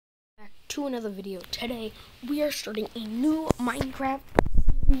to another video. Today we are starting a new Minecraft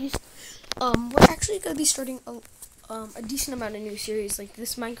series. We're actually going to be starting a decent amount of new series, like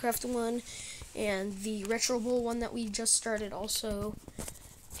this Minecraft one and the Retro Bowl one that we just started also.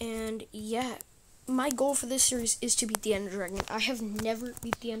 And yeah, my goal for this series is to beat the Ender Dragon. I have never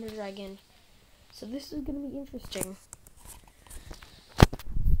beat the Ender Dragon, so this is going to be interesting.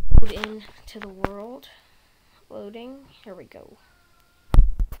 Load into the world. Loading. Here we go.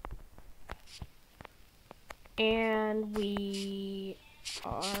 And we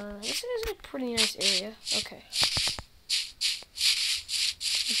are, this is a pretty nice area. Okay.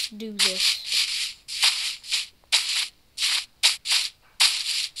 Let's do this.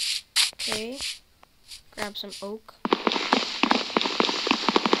 Okay. Grab some oak.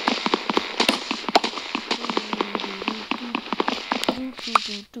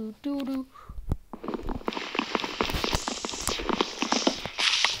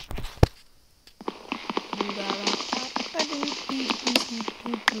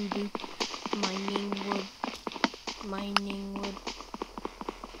 Mining wood.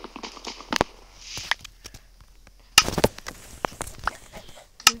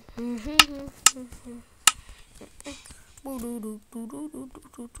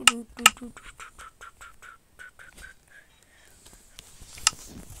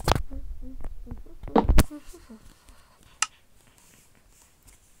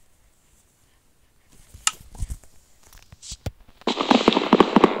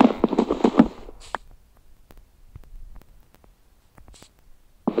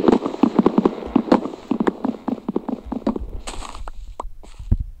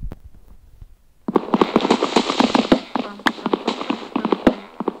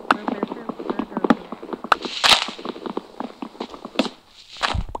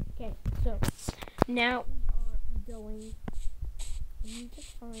 Now we are going. I need to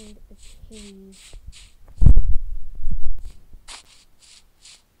find a cave.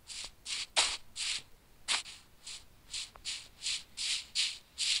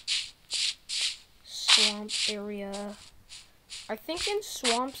 Swamp area. I think in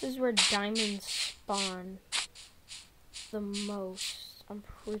swamps is where diamonds spawn the most. I'm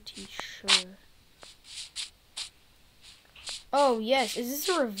pretty sure. Oh yes, is this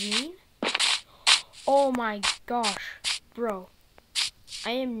a ravine? Oh my gosh, bro.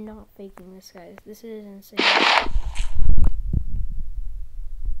 I am not faking this, guys. This is insane.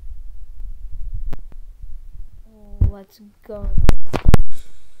 Oh, let's go.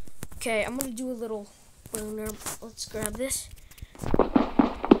 Okay, I'm gonna do a little burner. Let's grab this. This is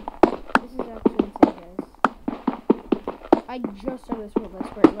actually insane, guys. I just saw this world, I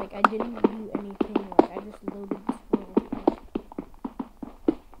swear. Like, I didn't do anything. Like, I just loaded this world.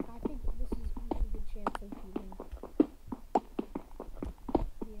 I think this is a really good chance of beating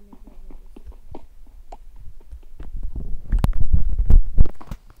the Ender Dragon.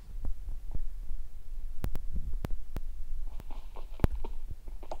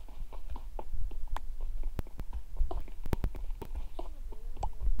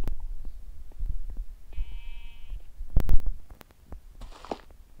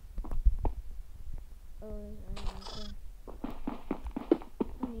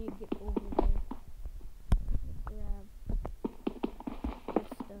 I need to get over there. Grab this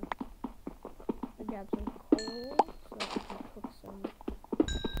stuff. I grab some coal so I can cook some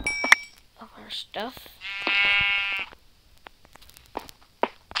of our stuff.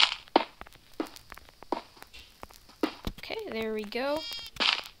 Okay, there we go.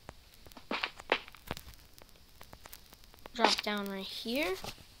 Drop down right here.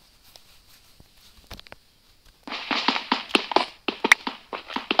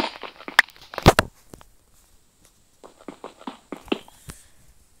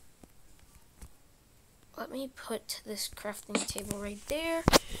 Let me put this crafting table right there,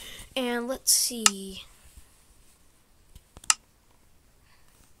 and let's see.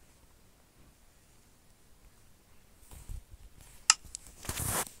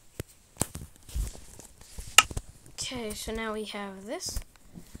 Okay, so now we have this.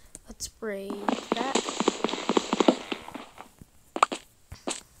 Let's braid that.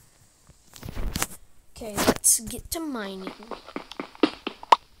 Okay, let's get to mining.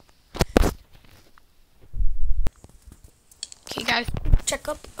 Okay, guys, check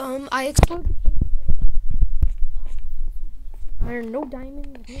up. I explored the cave a little bit. There are no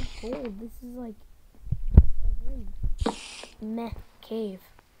diamonds, no gold. This is like a very meh cave.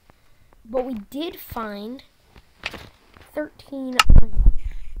 But we did find 13 iron.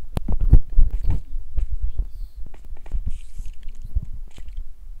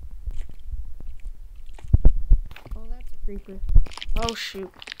 Oh, that's a creeper. Oh,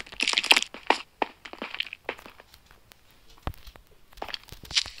 shoot.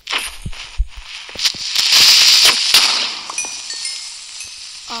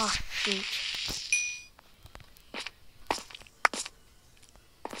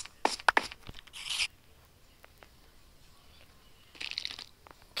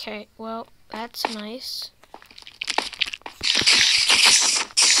 Okay, well, that's nice.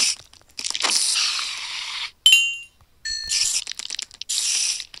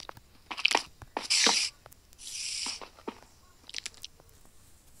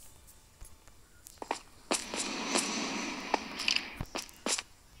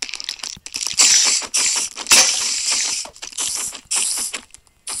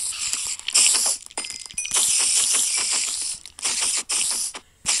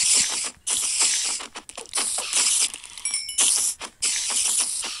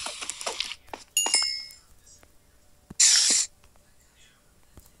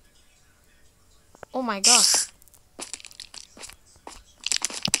 Oh my gosh.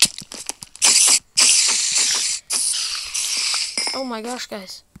 Oh my gosh,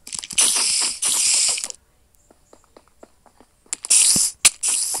 guys.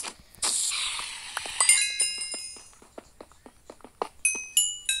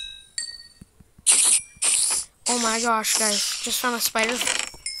 Oh my gosh, guys. Just found a spider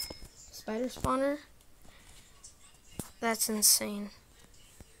spawner. That's insane.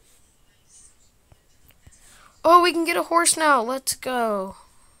 Oh, we can get a horse now. Let's go.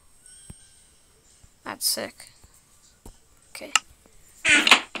 That's sick. Okay.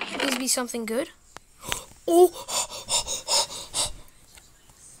 Please be something good. Oh.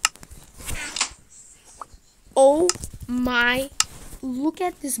 Oh my. Look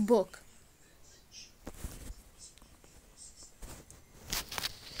at this book.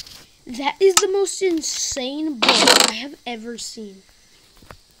 That is the most insane book I have ever seen.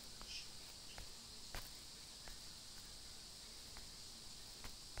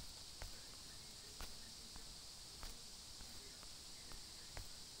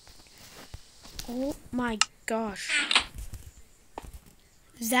 Oh my gosh.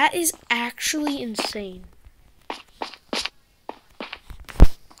 That is actually insane.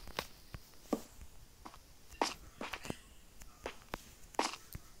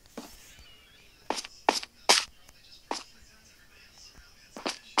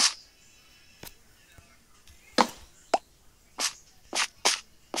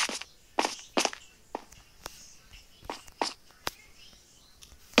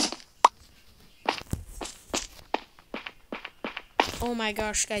 Oh my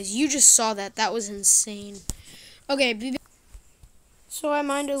gosh, guys, you just saw that. That was insane. Okay, so I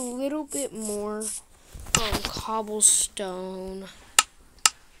mined a little bit more cobblestone.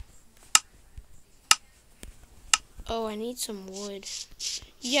 Oh, I need some wood.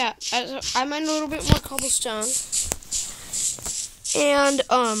 Yeah, I mined a little bit more cobblestone. And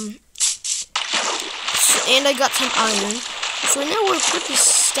I got some iron. So now we're pretty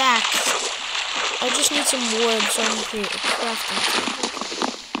stacked. I just need some wood so I can create a crafting table.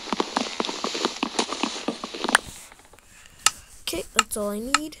 Okay, that's all I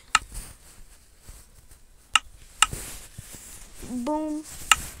need. Boom.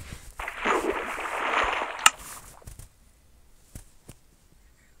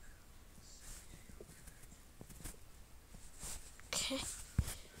 Okay.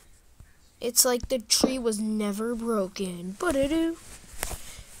 It's like the tree was never broken. But-a-doo.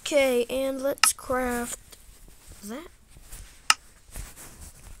 Okay, and let's craft that.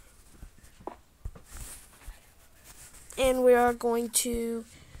 And we are going to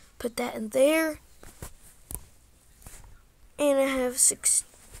put that in there. And I have 6.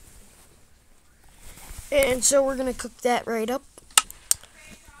 And so we're going to cook that right up.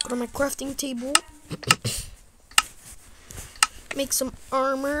 Put on my crafting table. Make some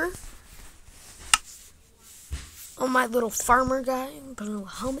armor. On my little farmer guy. Put a little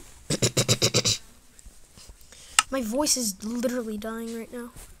helmet. My voice is literally dying right now.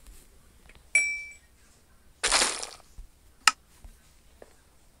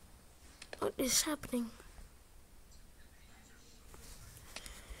 What is happening?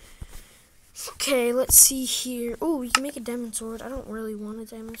 Okay, let's see here. Oh, we can make a diamond sword. I don't really want a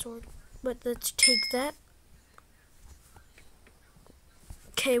diamond sword, but let's take that.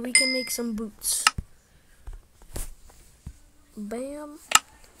 Okay, we can make some boots. Bam.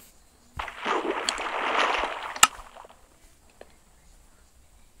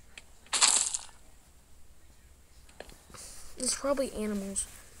 There's probably animals.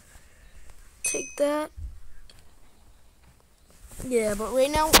 Take that. Yeah, but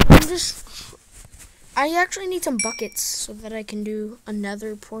right now I actually need some buckets so that I can do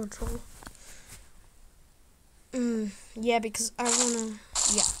another portal. Yeah, because I wanna.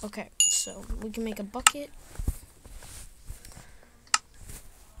 Yeah, okay. So we can make a bucket.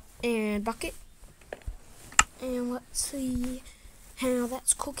 And bucket. And let's see how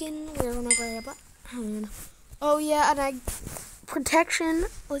that's cooking. We're gonna grab it. And, oh yeah, and I protection.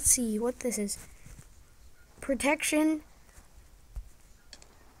 Let's see what this is. Protection.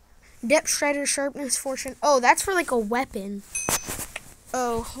 Depth strider, sharpness, fortune. Oh, that's for like a weapon.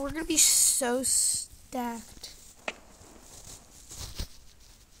 Oh, we're gonna be so stacked.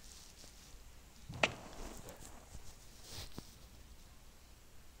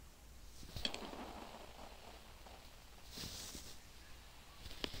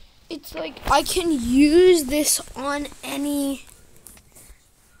 It's like I can use this on any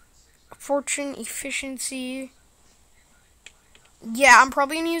fortune, efficiency. Yeah, I'm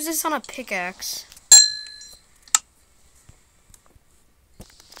probably gonna use this on a pickaxe.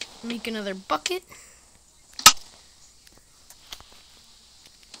 Make another bucket.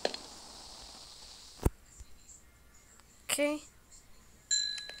 Okay.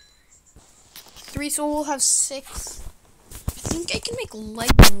 3, so we'll have 6. I think I can make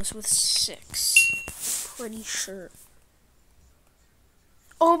leggings with 6. Pretty sure.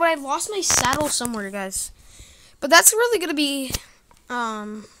 Oh, but I lost my saddle somewhere, guys. But that's really gonna be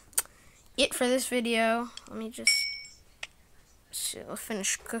it for this video. Let me just I'll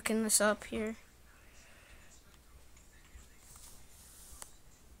finish cooking this up here.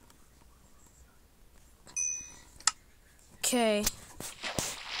 Okay.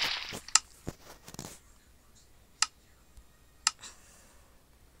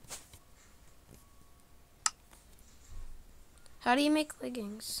 How do you make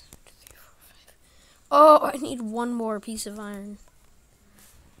leggings? 2, 3, 4, 5. Oh, I need one more piece of iron.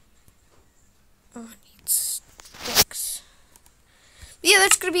 Oh, I need sticks. But yeah,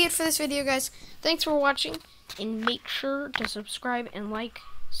 that's going to be it for this video, guys. Thanks for watching, and make sure to subscribe and like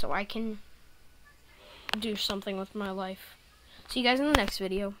so I can do something with my life. See you guys in the next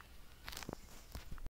video.